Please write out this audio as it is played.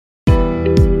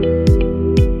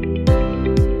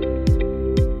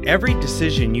Every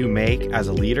decision you make as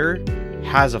a leader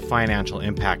has a financial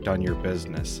impact on your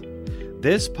business.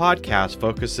 This podcast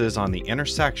focuses on the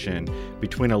intersection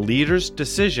between a leader's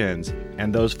decisions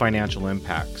and those financial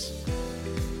impacts.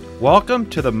 Welcome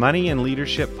to the Money and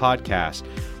Leadership Podcast.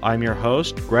 I'm your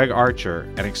host, Greg Archer,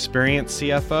 an experienced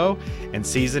CFO and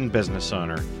seasoned business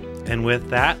owner. And with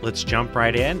that, let's jump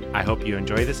right in. I hope you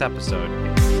enjoy this episode.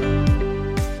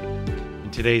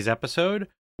 In today's episode,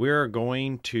 we're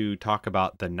going to talk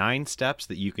about the 9 steps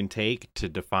that you can take to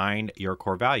define your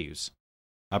core values.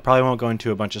 I probably won't go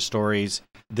into a bunch of stories.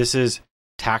 This is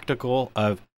tactical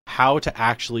of how to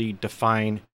actually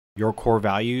define your core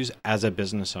values as a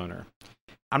business owner.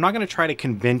 I'm not going to try to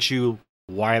convince you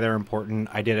why they're important.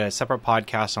 I did a separate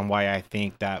podcast on why I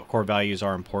think that core values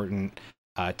are important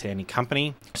to any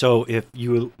company. So if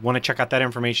you want to check out that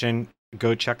information,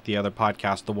 go check the other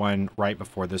podcast, the one right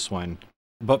before this one.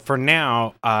 But for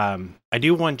now, I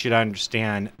do want you to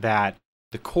understand that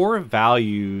the core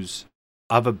values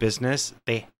of a business,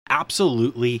 they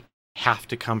absolutely have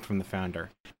to come from the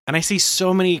founder. And I see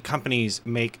so many companies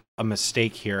make a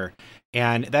mistake here,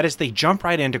 and that is they jump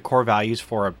right into core values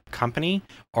for a company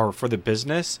or for the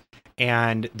business,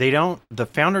 and the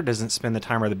founder doesn't spend the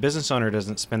time, or the business owner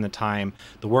doesn't spend the time,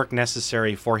 the work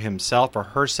necessary for himself or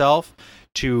herself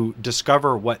to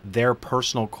discover what their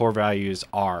personal core values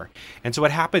are. And so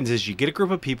what happens is you get a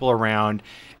group of people around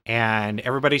and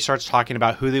everybody starts talking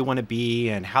about who they want to be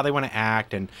and how they want to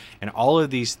act and all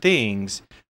of these things.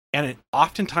 And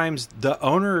oftentimes the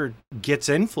owner gets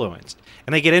influenced,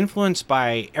 and they get influenced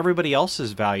by everybody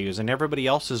else's values and everybody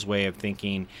else's way of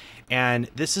thinking. And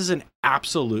this is an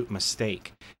absolute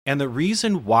mistake. And the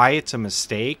reason why it's a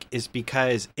mistake is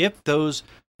because if those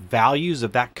values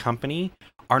of that company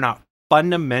are not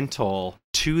fundamental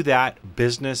to that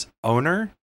business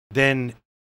owner, then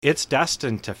it's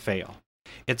destined to fail.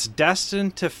 It's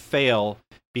destined to fail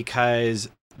because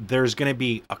there's going to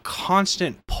be a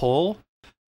constant pull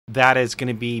that is going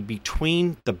to be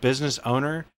between the business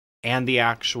owner and the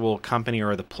actual company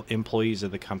or the employees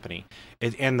of the company.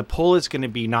 And the pull is going to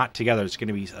be not together. It's going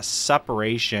to be a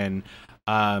separation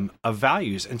of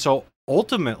values. And so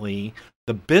ultimately,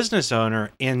 the business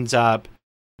owner ends up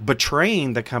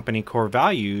betraying the company core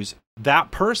values.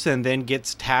 That person then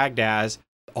gets tagged as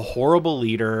a horrible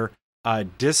leader,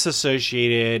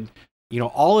 disassociated.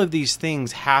 All of these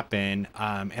things happen,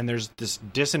 and there's this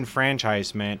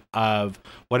disenfranchisement of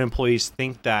what employees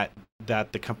think that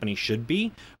the company should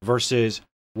be versus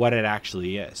what it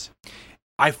actually is.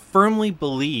 I firmly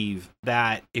believe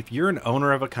that if you're an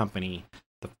owner of a company,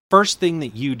 the first thing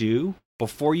that you do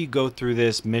before you go through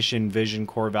this mission, vision,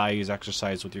 core values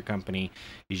exercise with your company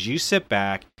is you sit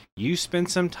back, you spend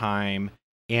some time,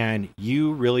 and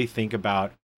you really think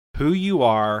about who you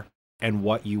are and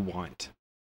what you want.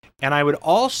 And I would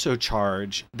also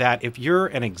charge that if you're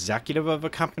an executive of a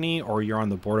company or you're on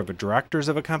the board of directors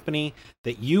of a company,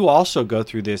 that you also go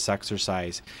through this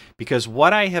exercise. Because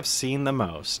what I have seen the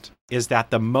most is that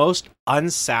the most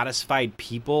unsatisfied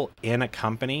people in a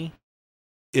company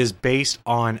is based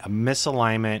on a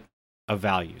misalignment of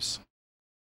values.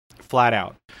 Flat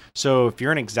out. So if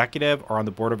you're an executive or on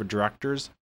the board of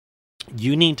directors,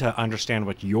 you need to understand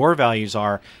what your values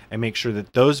are and make sure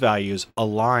that those values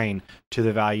align to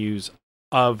the values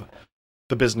of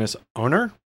the business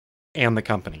owner and the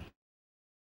company.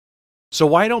 So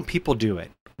why don't people do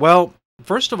it? Well,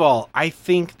 first of all, I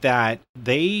think that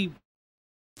they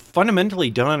fundamentally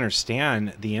don't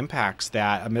understand the impacts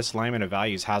that a misalignment of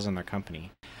values has on their company.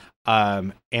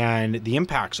 And the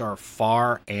impacts are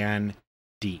far and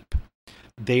deep.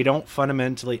 They don't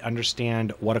fundamentally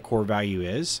understand what a core value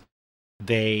is.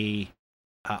 They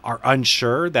are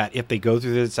unsure that if they go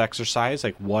through this exercise,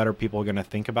 like what are people going to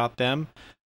think about them?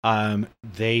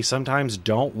 They sometimes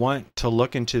don't want to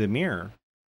look into the mirror,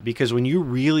 because when you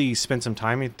really spend some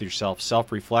time with yourself,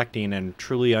 self-reflecting and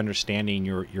truly understanding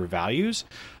your values,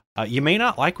 you may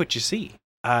not like what you see.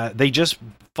 They just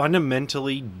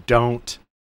fundamentally don't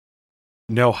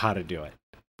know how to do it,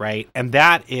 right? And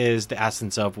that is the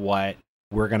essence of what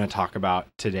we're going to talk about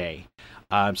today.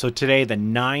 So today, the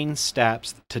 9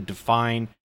 steps to define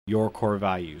your core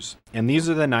values. And these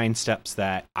are the 9 steps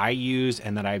that I use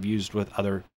and that I've used with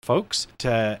other folks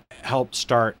to help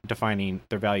start defining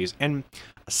their values. And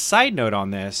a side note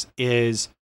on this is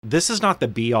not the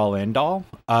be-all, end-all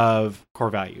of core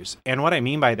values. And what I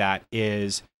mean by that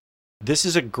is this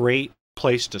is a great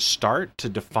place to start to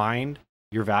define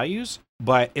your values,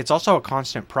 but it's also a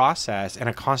constant process and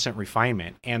a constant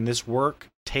refinement. And this work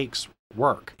takes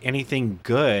work. Anything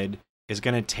good is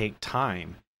going to take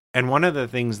time. And one of the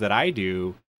things that I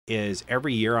do is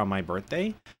every year on my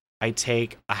birthday, I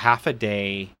take a half a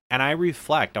day and I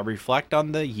reflect. I reflect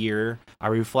on the year. I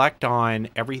reflect on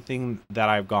everything that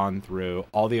I've gone through,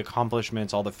 all the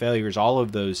accomplishments, all the failures, all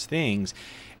of those things.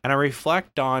 And I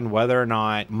reflect on whether or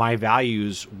not my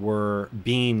values were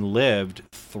being lived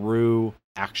through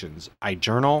actions. I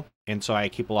journal, and so I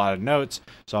keep a lot of notes.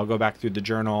 So I'll go back through the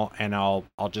journal and I'll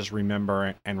just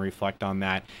remember and reflect on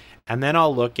that. And then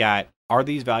I'll look at, are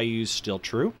these values still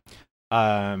true?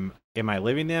 Am I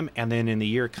living them? And then in the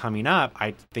year coming up,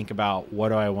 I think about, what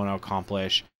do I want to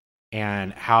accomplish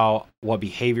and what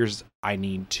behaviors I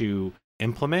need to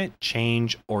implement,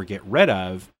 change, or get rid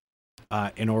of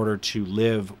in order to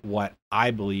live what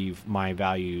I believe my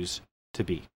values to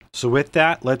be. So with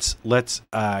that, let's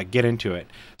get into it.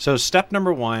 So step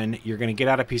number 1, you're going to get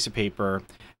out a piece of paper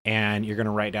and you're going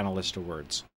to write down a list of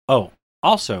words. Oh,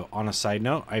 also on a side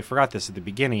note, I forgot this at the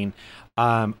beginning.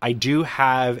 I do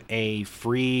have a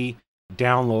free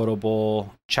downloadable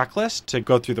checklist to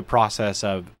go through the process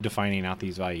of defining out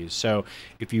these values. So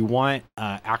if you want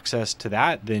access to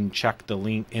that, then check the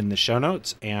link in the show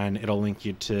notes and it'll link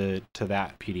you to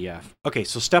that PDF. Okay,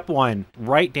 so step 1,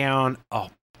 write down a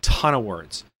ton of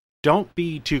words. Don't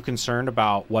be too concerned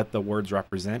about what the words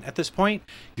represent at this point.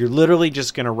 You're literally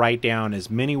just going to write down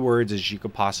as many words as you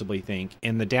could possibly think.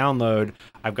 In the download,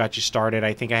 I've got you started.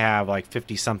 I think I have like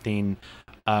 50 something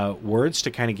words to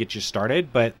kind of get you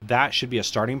started, but that should be a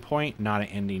starting point, not an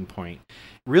ending point.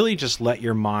 Really just let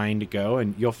your mind go,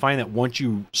 and you'll find that once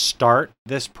you start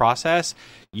this process,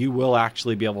 you will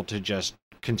actually be able to just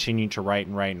continue to write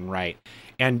and write and write.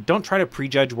 And don't try to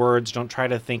prejudge words. Don't try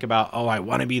to think about, oh, I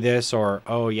want to be this, or,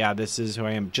 oh, yeah, this is who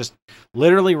I am. Just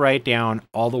literally write down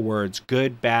all the words,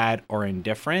 good, bad, or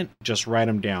indifferent. Just write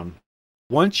them down.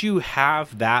 Once you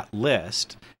have that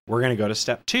list, we're going to go to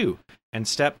step 2. And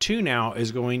step 2 now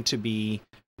is going to be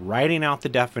writing out the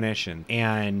definition,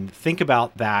 and think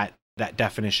about that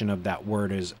definition of that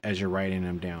word as you're writing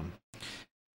them down.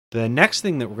 The next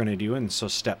thing that we're going to do, and so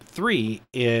step 3,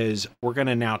 is we're going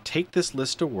to now take this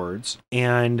list of words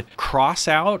and cross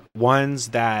out ones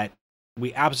that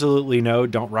we absolutely know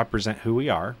don't represent who we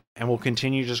are. And we'll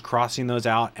continue just crossing those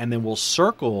out. And then we'll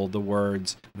circle the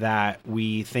words that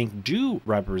we think do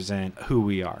represent who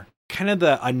we are. Kind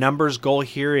of a numbers goal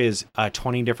here is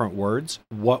 20 different words.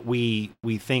 What we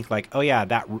think like, oh yeah,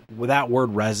 that word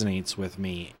resonates with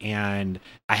me, and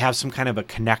I have some kind of a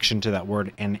connection to that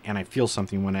word, and I feel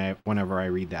something whenever I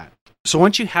read that. So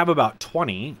once you have about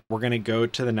 20, we're going to go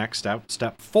to the next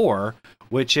step 4,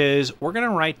 which is we're going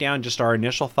to write down just our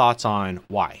initial thoughts on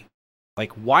why.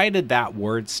 Like, why did that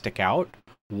word stick out?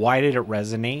 Why did it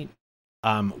resonate?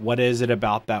 What is it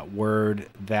about that word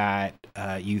that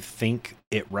you think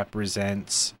it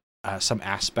represents some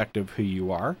aspect of who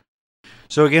you are?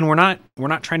 So again, we're not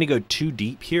trying to go too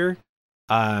deep here.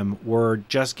 We're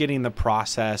just getting the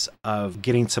process of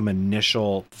getting some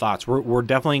initial thoughts. We're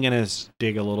definitely going to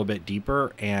dig a little bit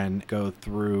deeper and go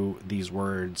through these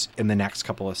words in the next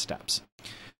couple of steps.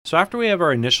 So after we have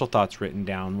our initial thoughts written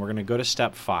down, we're going to go to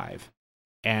step 5,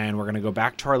 and we're going to go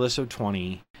back to our list of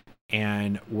 20.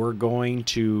 And we're going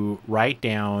to write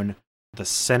down the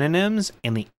synonyms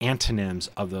and the antonyms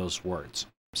of those words.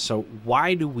 So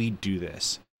why do we do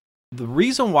this? The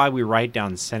reason why we write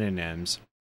down synonyms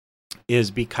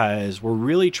is because we're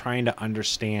really trying to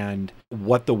understand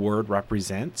what the word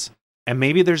represents. And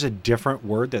maybe there's a different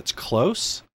word that's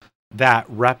close that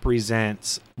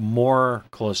represents more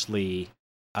closely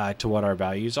to what our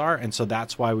values are. And so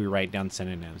that's why we write down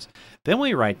synonyms. Then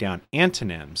we write down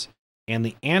antonyms. And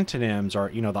the antonyms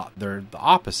are, they're the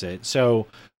opposite. So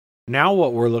now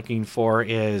what we're looking for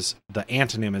is the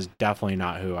antonym is definitely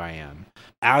not who I am.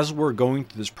 As we're going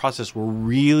through this process, we're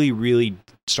really, really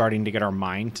starting to get our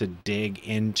mind to dig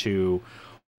into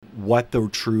what the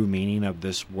true meaning of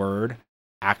this word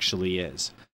actually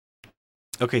is.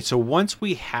 Okay, so once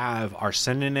we have our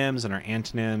synonyms and our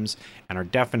antonyms and our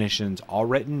definitions all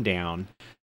written down,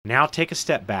 now take a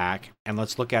step back and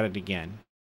let's look at it again.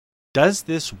 Does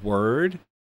this word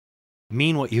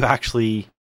mean what you actually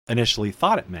initially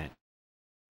thought it meant?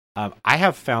 I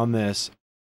have found this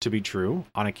to be true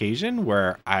on occasion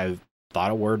where I've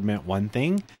thought a word meant one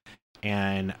thing,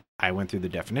 and I went through the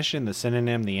definition, the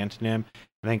synonym, the antonym, and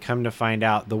then come to find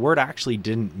out the word actually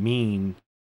didn't mean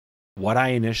what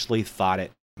I initially thought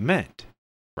it meant,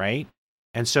 right?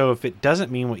 And so if it doesn't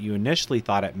mean what you initially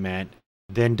thought it meant,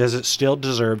 then does it still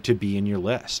deserve to be in your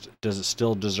list? Does it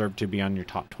still deserve to be on your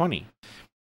top 20?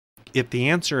 If the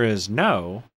answer is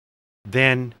no,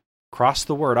 then cross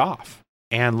the word off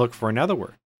and look for another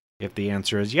word. If the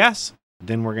answer is yes,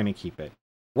 then we're going to keep it.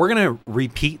 We're going to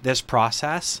repeat this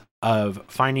process of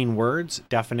finding words,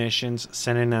 definitions,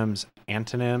 synonyms,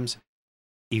 antonyms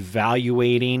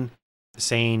evaluating,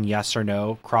 saying yes or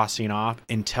no, crossing off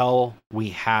until we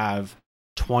have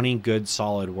 20 good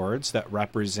solid words that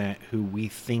represent who we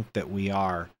think that we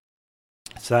are.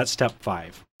 So that's step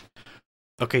 5.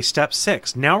 Okay, step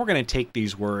 6. Now we're going to take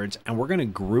these words and we're going to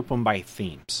group them by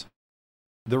themes.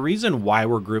 The reason why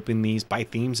we're grouping these by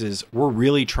themes is we're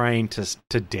really trying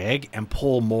to dig and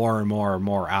pull more and more and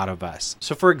more out of us.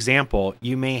 So for example,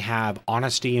 you may have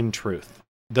honesty and truth.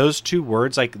 Those two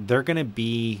words, like, they're going to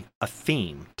be a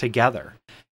theme together.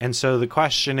 And so the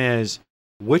question is,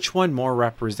 which one more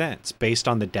represents based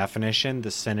on the definition,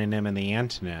 the synonym, and the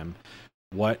antonym?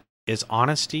 What is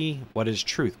honesty? What is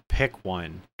truth? Pick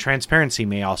one. Transparency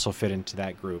may also fit into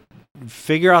that group.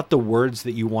 Figure out the words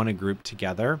that you want to group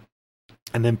together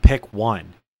and then pick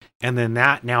one. And then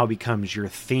that now becomes your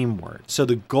theme word. So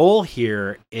the goal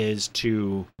here is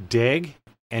to dig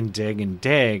and dig and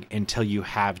dig until you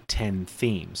have 10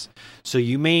 themes. So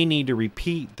you may need to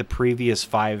repeat the previous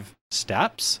 5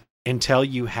 steps until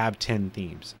you have 10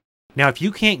 themes. Now, if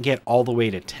you can't get all the way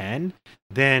to 10,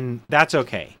 then that's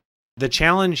okay. The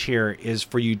challenge here is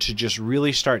for you to just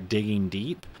really start digging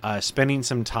deep, spending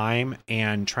some time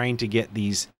and trying to get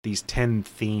these 10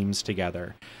 themes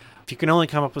together. If you can only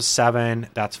come up with 7,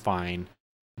 that's fine.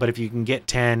 But if you can get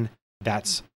 10,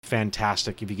 that's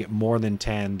fantastic. If you get more than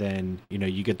 10, then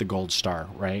you get the gold star,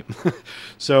 right?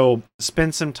 So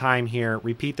spend some time here,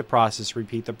 repeat the process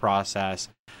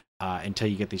until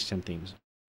you get these 10 themes.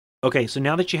 Okay, so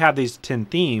now that you have these 10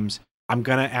 themes, I'm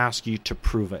going to ask you to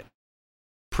prove it.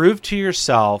 Prove to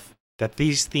yourself that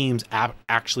these themes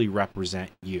actually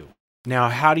represent you. Now,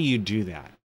 how do you do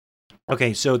that?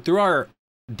 Okay, so through our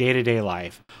day-to-day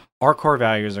life, our core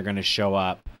values are going to show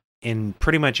up in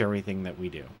pretty much everything that we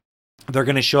do. They're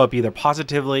going to show up either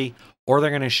positively or they're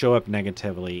going to show up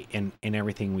negatively in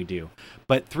everything we do.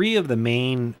 But 3 of the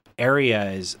main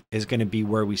areas is going to be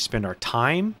where we spend our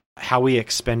time, how we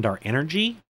expend our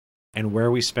energy, and where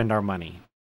we spend our money,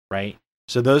 right?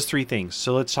 So those 3 things.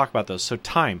 So let's talk about those. So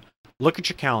time, look at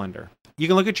your calendar. You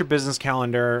can look at your business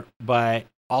calendar, but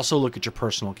also look at your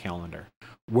personal calendar.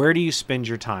 Where do you spend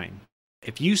your time?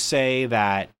 If you say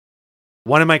that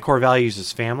one of my core values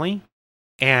is family,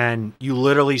 and you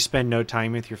literally spend no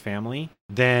time with your family,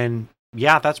 then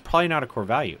yeah, that's probably not a core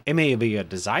value. It may be a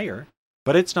desire,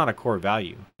 but it's not a core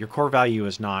value. Your core value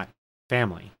is not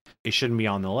family. It shouldn't be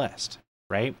on the list,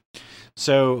 right?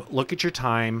 So look at your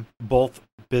time, both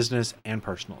business and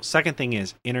personal. Second thing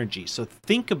is energy. So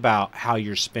think about how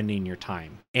you're spending your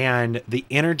time and the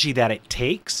energy that it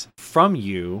takes from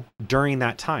you during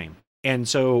that time. And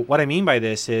so what I mean by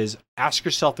this is ask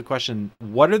yourself the question,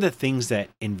 what are the things that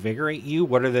invigorate you?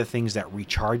 What are the things that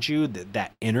recharge you,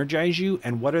 that energize you?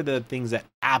 And what are the things that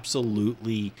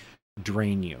absolutely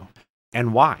drain you?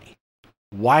 And why?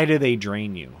 Why do they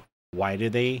drain you? Why do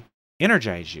they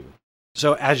energize you?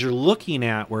 So as you're looking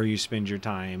at where you spend your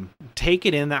time, take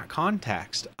it in that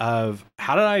context of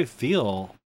how did I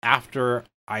feel after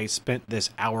I spent this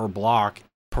hour block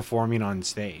performing on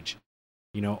stage?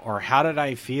 Or how did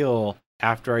I feel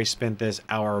after I spent this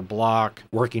hour block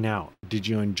working out? Did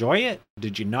you enjoy it?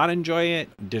 Did you not enjoy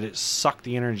it? Did it suck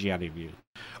the energy out of you?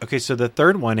 Okay, so the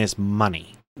third one is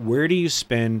money. Where do you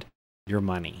spend your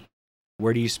money?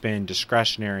 Where do you spend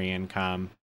discretionary income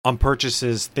on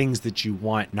purchases, things that you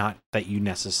want, not that you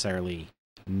necessarily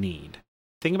need?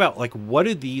 Think about, what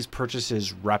do these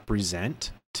purchases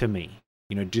represent to me?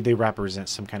 Do they represent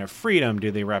some kind of freedom?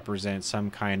 Do they represent some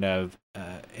kind of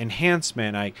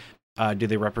enhancement? Do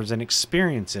they represent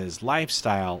experiences,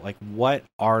 lifestyle? What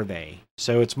are they?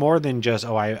 So it's more than just,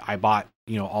 I bought,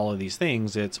 all of these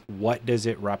things. It's what does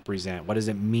it represent? What does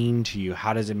it mean to you?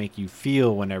 How does it make you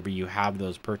feel whenever you have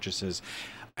those purchases?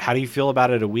 How do you feel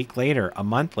about it a week later, a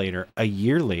month later, a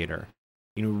year later?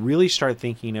 Really start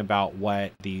thinking about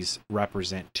what these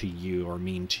represent to you or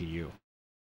mean to you.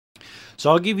 So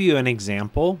I'll give you an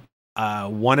example.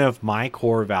 One of my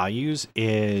core values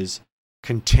is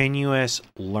continuous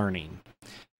learning.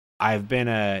 I've been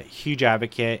a huge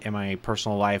advocate in my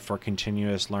personal life for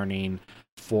continuous learning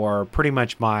for pretty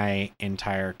much my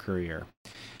entire career.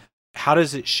 How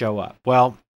does it show up?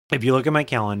 Well, if you look at my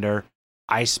calendar,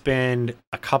 I spend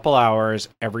a couple hours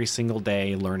every single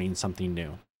day learning something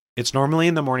new. It's normally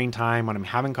in the morning time when I'm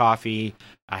having coffee,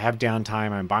 I have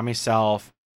downtime, I'm by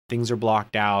myself, things are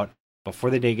blocked out. Before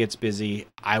the day gets busy,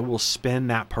 I will spend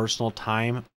that personal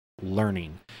time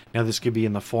learning. Now, this could be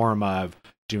in the form of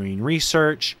doing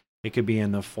research. It could be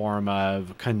in the form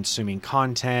of consuming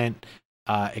content.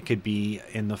 It could be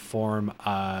in the form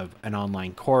of an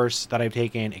online course that I've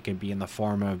taken. It could be in the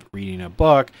form of reading a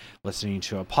book, listening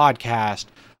to a podcast,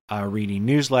 reading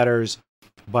newsletters.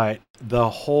 But the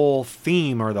whole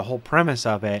theme or the whole premise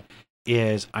of it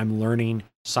is I'm learning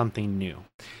something new.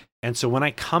 And so when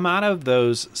I come out of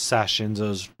those sessions,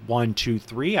 those 1, 2,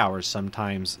 3 hours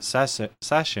sometimes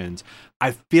sessions,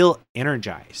 I feel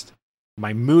energized.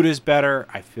 My mood is better.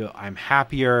 I feel I'm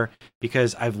happier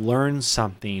because I've learned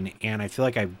something and I feel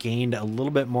like I've gained a little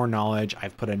bit more knowledge.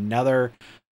 I've put another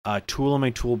tool in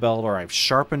my tool belt, or I've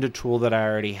sharpened a tool that I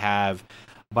already have,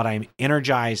 but I'm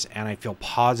energized and I feel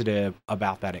positive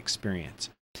about that experience.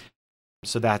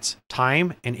 So that's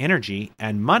time and energy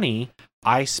and money.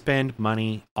 I spend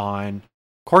money on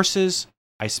courses.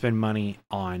 I spend money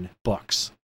on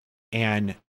books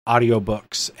and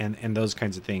audiobooks and those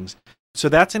kinds of things. So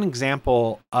that's an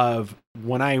example of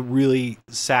when I really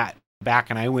sat back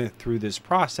and I went through this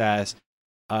process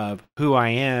of who I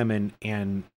am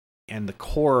and the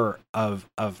core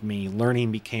of me.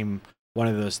 Learning became one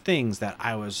of those things that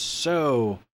I was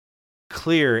so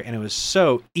clear, and it was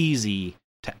so easy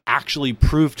to actually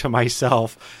prove to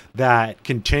myself that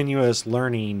continuous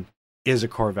learning is a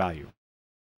core value.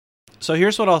 So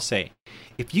here's what I'll say.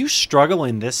 If you struggle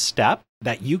in this step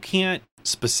that you can't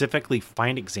specifically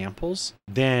find examples,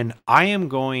 then I am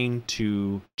going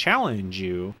to challenge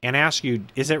you and ask you,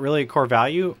 is it really a core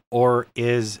value, or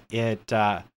is it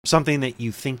something that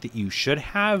you think that you should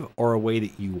have, or a way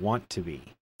that you want to be?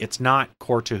 It's not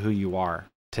core to who you are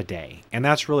today. And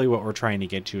that's really what we're trying to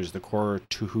get to, is the core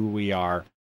to who we are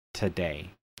today.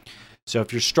 So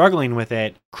if you're struggling with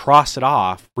it, cross it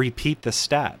off, repeat the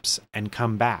steps, and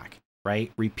come back.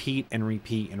 Right? Repeat and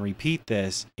repeat and repeat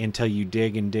this until you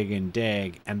dig and dig and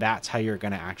dig. And that's how you're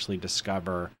going to actually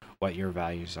discover what your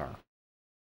values are.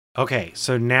 Okay,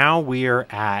 so now we're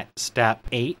at step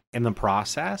 8 in the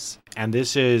process. And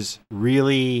this is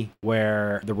really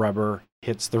where the rubber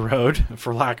hits the road,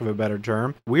 for lack of a better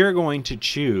term. We are going to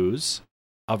choose,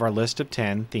 of our list of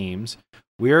 10 themes,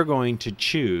 we are going to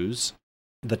choose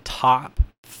the top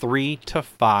 3 to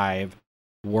 5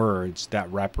 words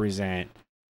that represent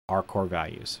our core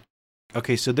values.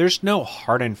 Okay, so there's no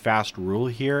hard and fast rule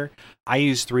here. I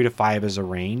use 3 to 5 as a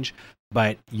range,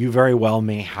 but you very well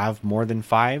may have more than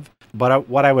 5. But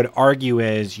what I would argue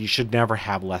is you should never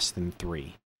have less than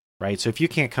 3, right? So if you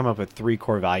can't come up with 3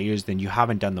 core values, then you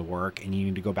haven't done the work and you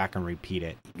need to go back and repeat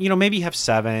it. Maybe you have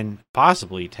 7,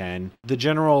 possibly 10. The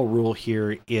general rule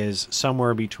here is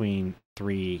somewhere between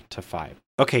 3 to 5.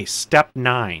 Okay, step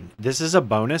 9. This is a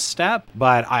bonus step,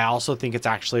 but I also think it's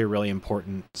actually a really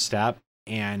important step.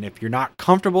 And if you're not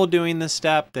comfortable doing this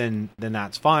step, then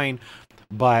that's fine.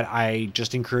 But I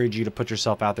just encourage you to put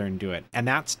yourself out there and do it. And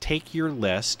that's take your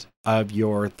list of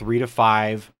your 3 to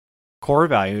 5 core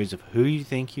values of who you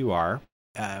think you are,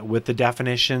 with the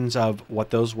definitions of what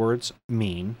those words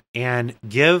mean, and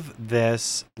give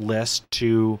this list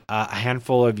to a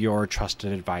handful of your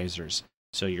trusted advisors.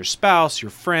 So your spouse, your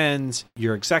friends,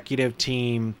 your executive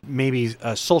team, maybe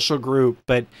a social group,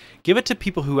 but give it to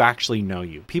people who actually know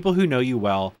you, people who know you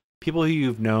well, people who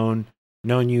you've known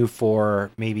you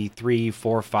for maybe 3,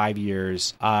 4, 5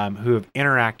 years, who have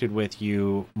interacted with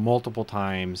you multiple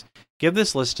times. Give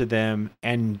this list to them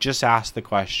and just ask the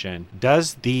question,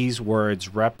 does these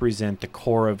words represent the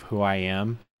core of who I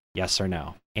am? Yes or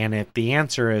no? And if the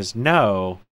answer is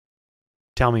no,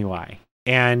 tell me why.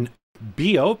 And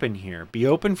be open here. Be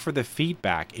open for the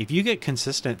feedback. If you get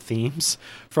consistent themes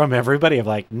from everybody of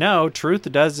like, no, truth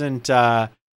doesn't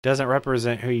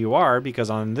represent who you are, because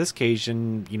on this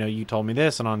occasion, you told me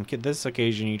this, and on this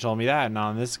occasion you told me that, and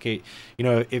on this case,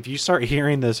 if you start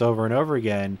hearing this over and over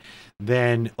again,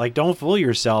 then don't fool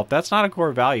yourself. That's not a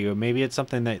core value. Maybe it's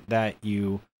something that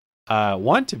you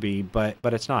want to be, but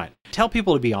it's not. Tell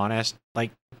people to be honest.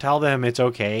 Tell them it's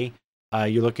okay.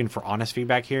 You're looking for honest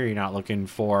feedback here. You're not looking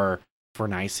for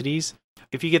niceties.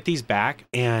 If you get these back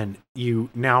and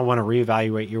you now want to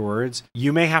reevaluate your words,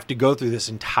 you may have to go through this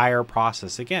entire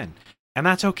process again. And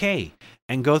that's okay.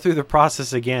 And go through the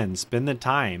process again. Spend the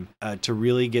time to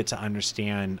really get to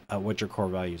understand what your core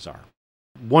values are.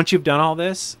 Once you've done all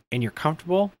this and you're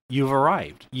comfortable, you've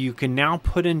arrived. You can now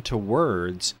put into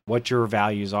words what your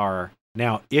values are.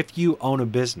 Now, if you own a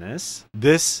business,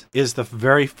 this is the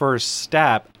very first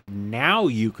step. Now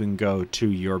you can go to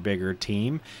your bigger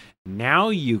team. Now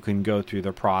you can go through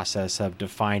the process of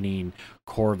defining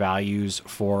core values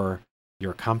for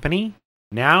your company.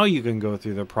 Now you can go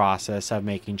through the process of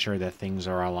making sure that things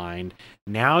are aligned.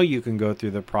 Now you can go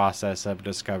through the process of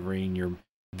discovering your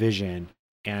vision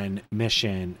and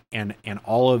mission and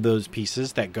all of those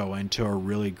pieces that go into a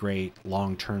really great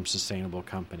long-term sustainable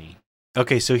company.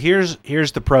 Okay, so here's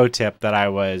the pro tip that I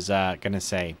was going to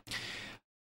say.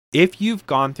 If you've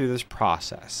gone through this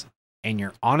process and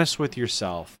you're honest with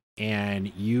yourself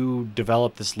and you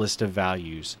develop this list of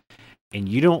values and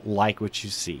you don't like what you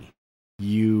see,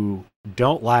 you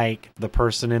don't like the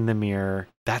person in the mirror,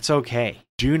 that's okay.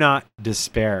 Do not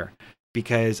despair,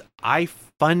 because I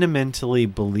fundamentally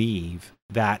believe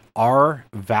that our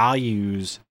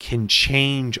values can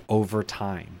change over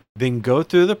time. Then go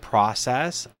through the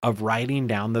process of writing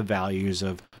down the values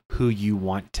of who you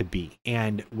want to be.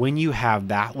 And when you have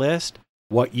that list,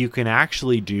 what you can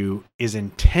actually do is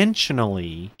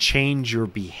intentionally change your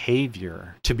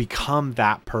behavior to become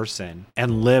that person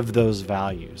and live those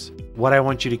values. What I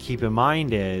want you to keep in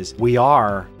mind is we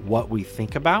are what we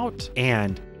think about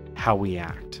and how we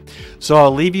act. So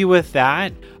I'll leave you with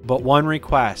that. But one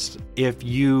request, if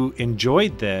you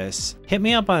enjoyed this, hit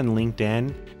me up on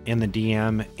LinkedIn in the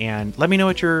DM and let me know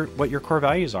what your core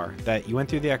values are, that you went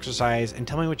through the exercise, and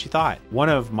tell me what you thought. One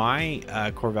of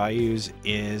my core values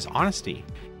is honesty.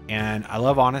 And I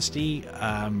love honesty,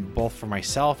 both for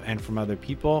myself and from other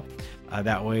people.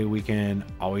 That way we can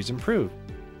always improve.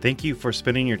 Thank you for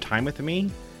spending your time with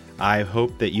me. I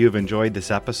hope that you have enjoyed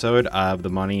this episode of the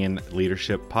Money and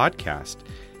Leadership Podcast.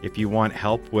 If you want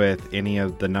help with any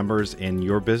of the numbers in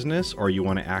your business, or you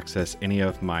want to access any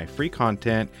of my free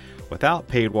content without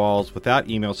paid walls, without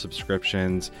email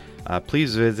subscriptions,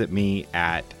 please visit me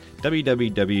at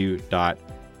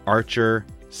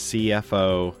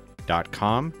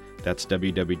www.archercfo.com. That's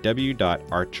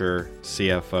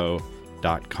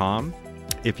www.archercfo.com.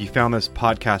 If you found this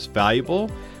podcast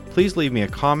valuable, please leave me a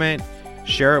comment,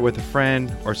 share it with a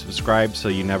friend, or subscribe so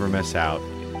you never miss out.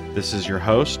 This is your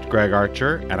host, Greg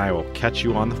Archer, and I will catch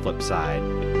you on the flip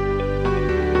side.